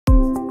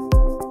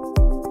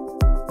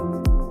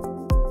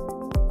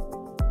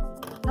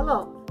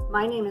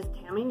my name is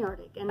Tammy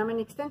Nordic and I'm an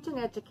extension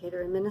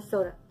educator in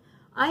Minnesota.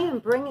 I am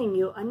bringing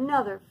you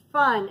another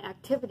fun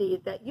activity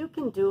that you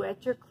can do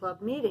at your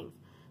club meetings.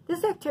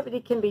 This activity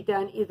can be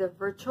done either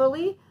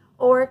virtually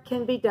or it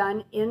can be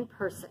done in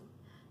person.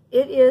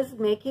 It is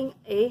making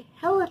a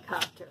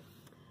helicopter.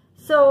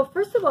 So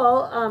first of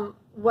all,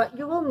 what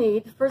you will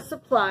need for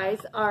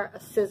supplies are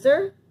a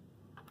scissor,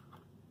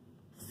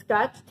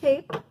 Scotch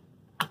tape,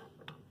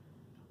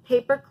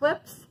 paper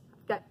clips.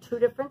 I've got two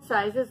different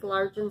sizes,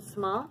 large and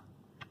small,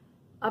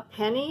 a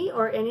penny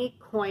or any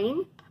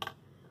coin.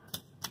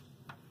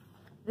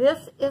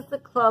 This is the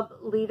club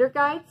leader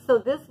guide. So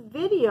this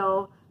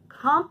video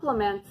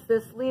complements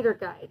this leader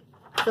guide.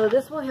 So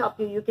this will help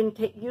you. You can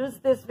use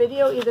this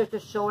video either to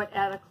show it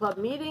at a club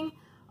meeting,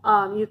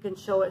 you can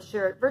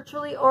share it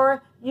virtually,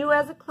 or you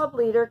as a club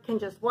leader can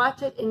just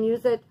watch it and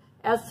use it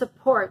as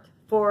support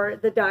for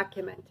the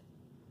document.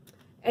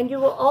 And you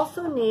will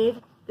also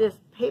need this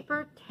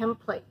paper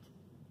template.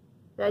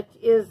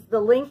 The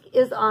link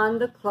is on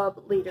the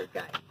club leader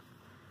guide.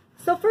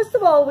 So first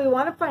of all, we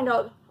want to find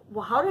out,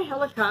 well, how do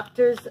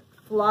helicopters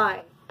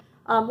fly?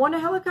 When a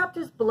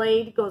helicopter's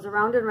blade goes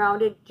around and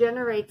around, it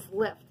generates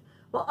lift.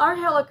 Well, our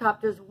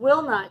helicopters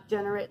will not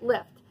generate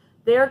lift.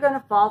 They're going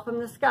to fall from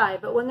the sky,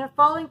 but when they're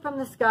falling from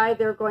the sky,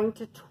 they're going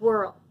to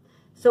twirl.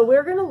 So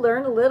we're going to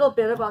learn a little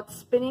bit about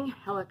spinning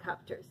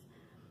helicopters.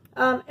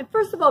 And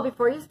first of all,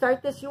 before you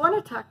start this, you want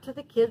to talk to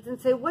the kids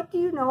and say, what do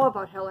you know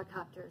about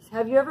helicopters?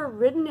 Have you ever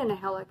ridden in a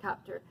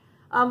helicopter?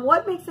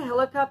 What makes a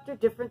helicopter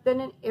different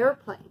than an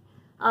airplane?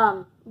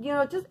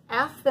 Just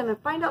ask them and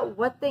find out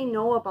what they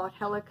know about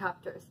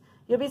helicopters.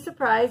 You'll be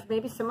surprised.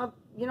 Maybe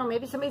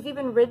maybe somebody's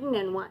even ridden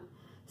in one.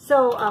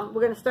 So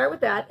we're going to start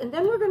with that, and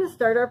then we're going to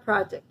start our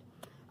project.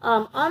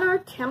 On our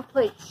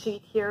template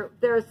sheet here,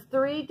 there's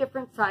 3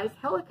 different size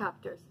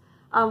helicopters.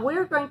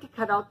 We're going to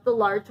cut out the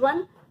large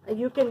one.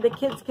 The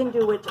kids can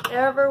do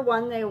whichever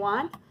one they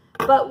want.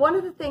 But one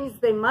of the things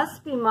they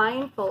must be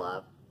mindful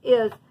of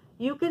is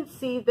you can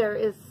see there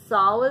is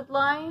solid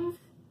lines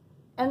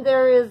and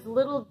there is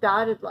little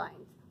dotted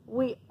lines.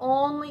 We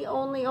only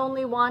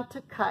want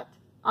to cut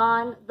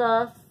on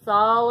the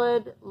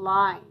solid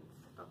lines,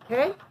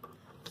 okay?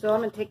 So I'm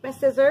going to take my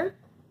scissor,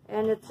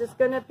 and it's just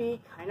going to be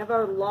kind of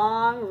a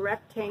long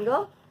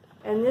rectangle.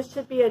 And this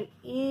should be an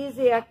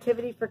easy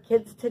activity for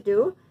kids to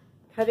do,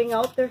 cutting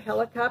out their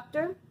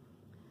helicopter.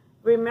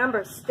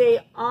 Remember,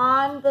 stay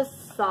on the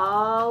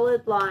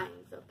solid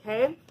lines,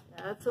 okay?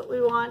 That's what we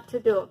want to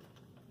do.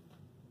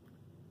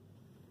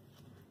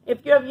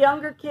 If you have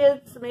younger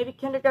kids, maybe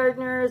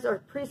kindergartners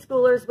or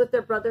preschoolers with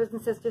their brothers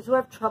and sisters who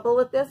have trouble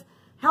with this,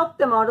 help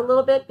them out a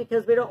little bit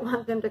because we don't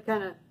want them to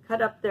kind of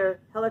cut up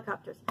their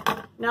helicopters.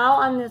 Now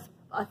on this,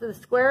 the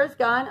square is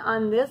gone.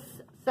 On this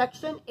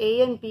section,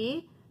 A and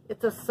B,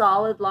 it's a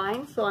solid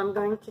line. So I'm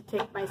going to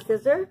take my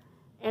scissor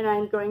and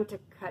I'm going to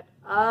cut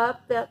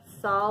up that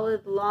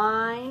solid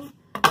line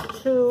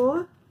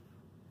to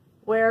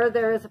where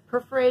there is a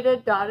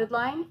perforated dotted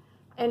line.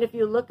 And if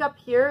you look up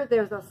here,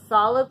 there's a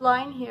solid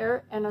line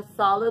here and a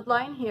solid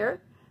line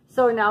here.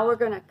 So now we're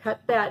going to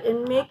cut that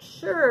and make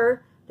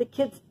sure the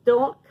kids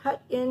don't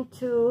cut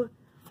into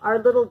our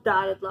little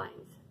dotted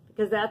lines,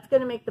 because that's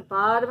going to make the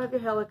bottom of your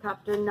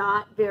helicopter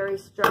not very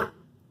strong.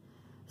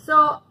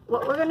 So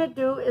what we're going to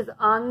do is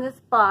on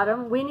this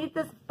bottom, we need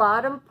this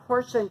bottom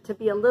portion to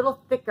be a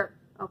little thicker,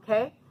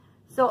 okay?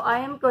 So I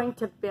am going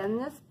to bend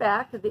this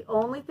back. The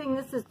only thing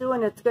this is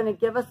doing, it's going to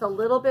give us a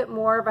little bit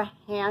more of a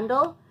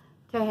handle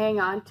to hang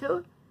on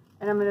to.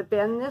 And I'm going to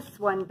bend this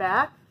one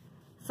back.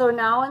 So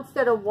now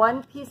instead of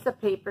 1 piece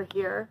of paper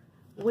here,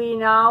 we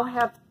now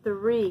have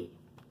 3.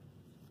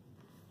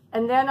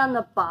 And then on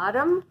the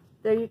bottom,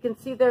 there you can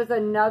see there's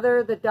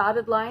the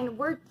dotted line.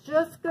 We're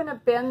just going to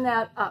bend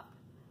that up.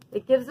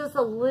 It gives us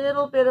a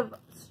little bit of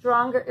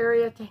stronger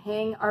area to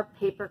hang our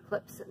paper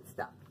clips and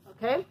stuff,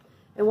 okay?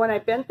 And when I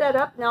bent that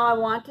up, now I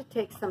want to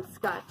take some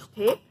Scotch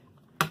tape.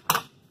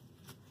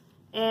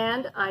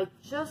 And I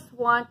just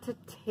want to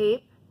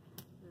tape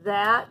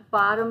that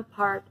bottom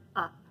part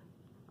up,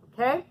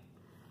 okay?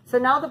 So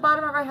now the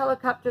bottom of our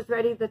helicopter is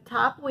ready. The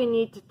top, we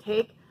need to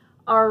take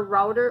our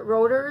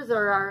rotors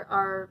or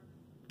our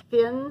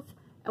fins,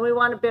 and we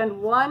want to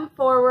bend 1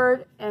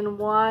 forward and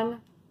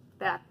 1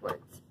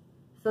 backwards.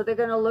 So they're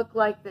going to look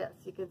like this.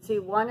 You can see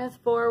 1 is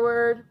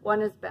forward,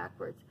 1 is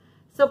backwards.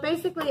 So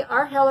basically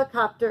our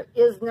helicopter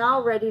is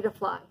now ready to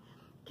fly.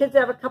 Kids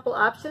have a couple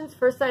options.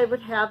 First, I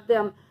would have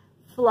them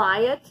fly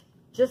it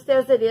just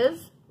as it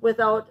is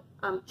without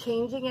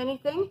changing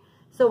anything.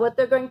 So what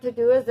they're going to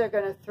do is they're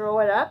going to throw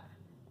it up,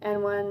 and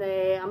I'm going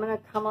to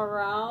come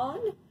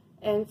around,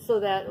 and so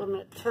that I'm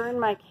going to turn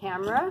my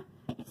camera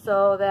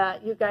so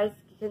that you guys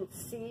can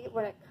see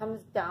when it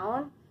comes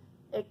down,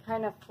 it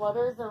kind of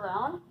flutters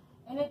around.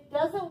 And it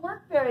doesn't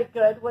work very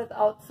good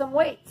without some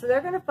weight. So they're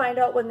going to find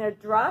out when they're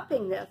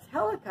dropping this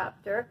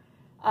helicopter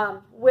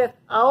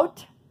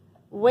without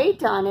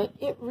weight on it,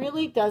 it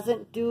really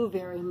doesn't do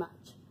very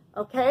much.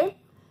 Okay?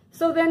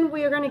 So then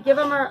we are going to give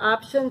them our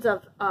options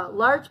of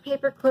large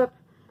paper clip,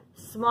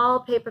 small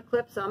paper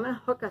clip. So I'm going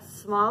to hook a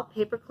small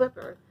paper clip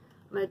or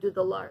I'm going to do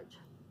the large.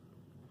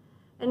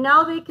 And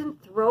now they can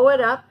throw it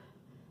up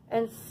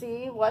and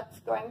see what's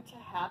going to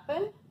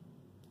happen.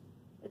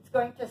 It's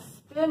going to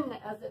spin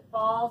as it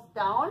falls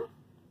down.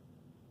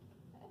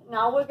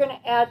 Now we're going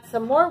to add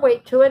some more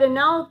weight to it, and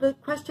now the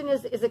question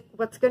is it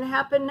what's going to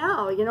happen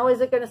now? You know,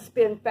 is it going to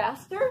spin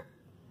faster?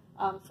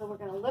 So we're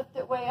going to lift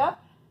it way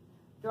up,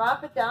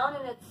 drop it down,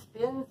 and it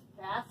spins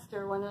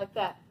faster when like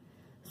that.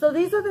 So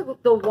these are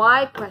the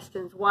why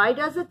questions. Why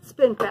does it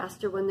spin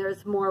faster when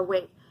there's more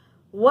weight?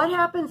 What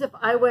happens if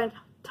I went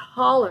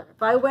taller,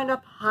 if I went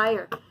up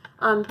higher?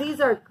 These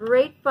are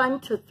great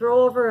fun to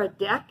throw over a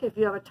deck if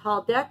you have a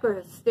tall deck or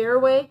a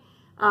stairway.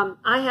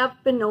 I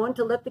have been known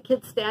to let the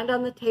kids stand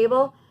on the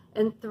table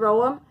and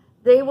throw them.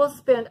 They will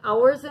spend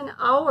hours and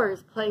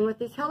hours playing with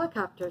these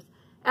helicopters.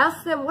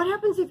 Ask them, what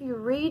happens if you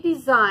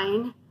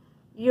redesign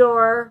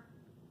your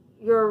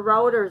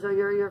routers or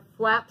your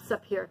flaps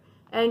up here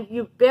and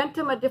you bent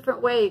them a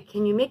different way?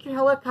 Can you make your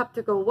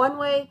helicopter go one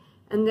way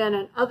and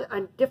then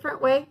a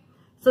different way?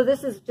 So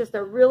this is just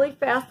a really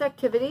fast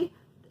activity.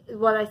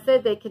 What I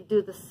said, they could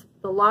do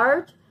the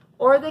large,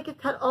 or they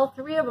could cut all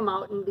three of them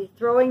out and be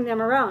throwing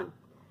them around.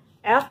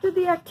 After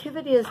the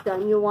activity is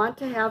done, you want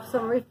to have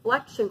some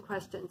reflection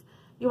questions.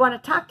 You want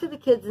to talk to the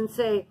kids and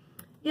say,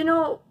 you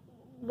know,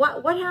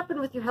 what happened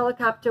with your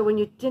helicopter when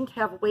you didn't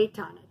have weight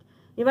on it?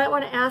 You might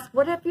want to ask,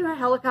 what if your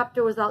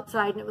helicopter was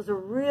outside and it was a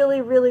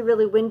really, really,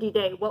 really windy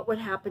day? What would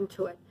happen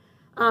to it?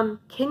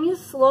 Can you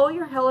slow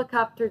your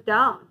helicopter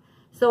down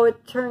so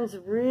it turns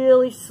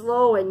really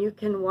slow and you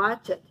can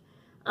watch it?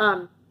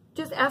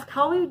 Just ask,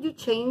 how would you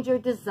change your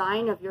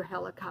design of your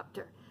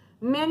helicopter?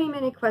 Many,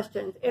 many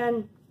questions.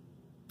 And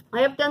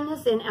I have done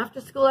this in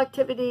after-school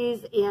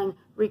activities and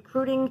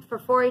recruiting for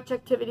 4-H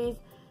activities.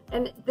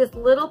 And this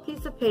little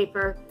piece of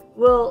paper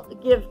will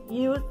give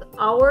youth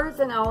hours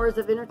and hours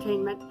of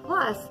entertainment.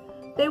 Plus,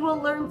 they will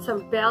learn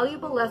some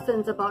valuable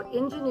lessons about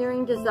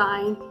engineering,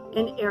 design,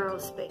 and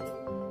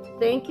aerospace.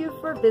 Thank you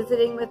for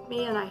visiting with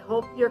me, and I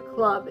hope your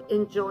club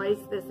enjoys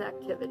this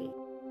activity.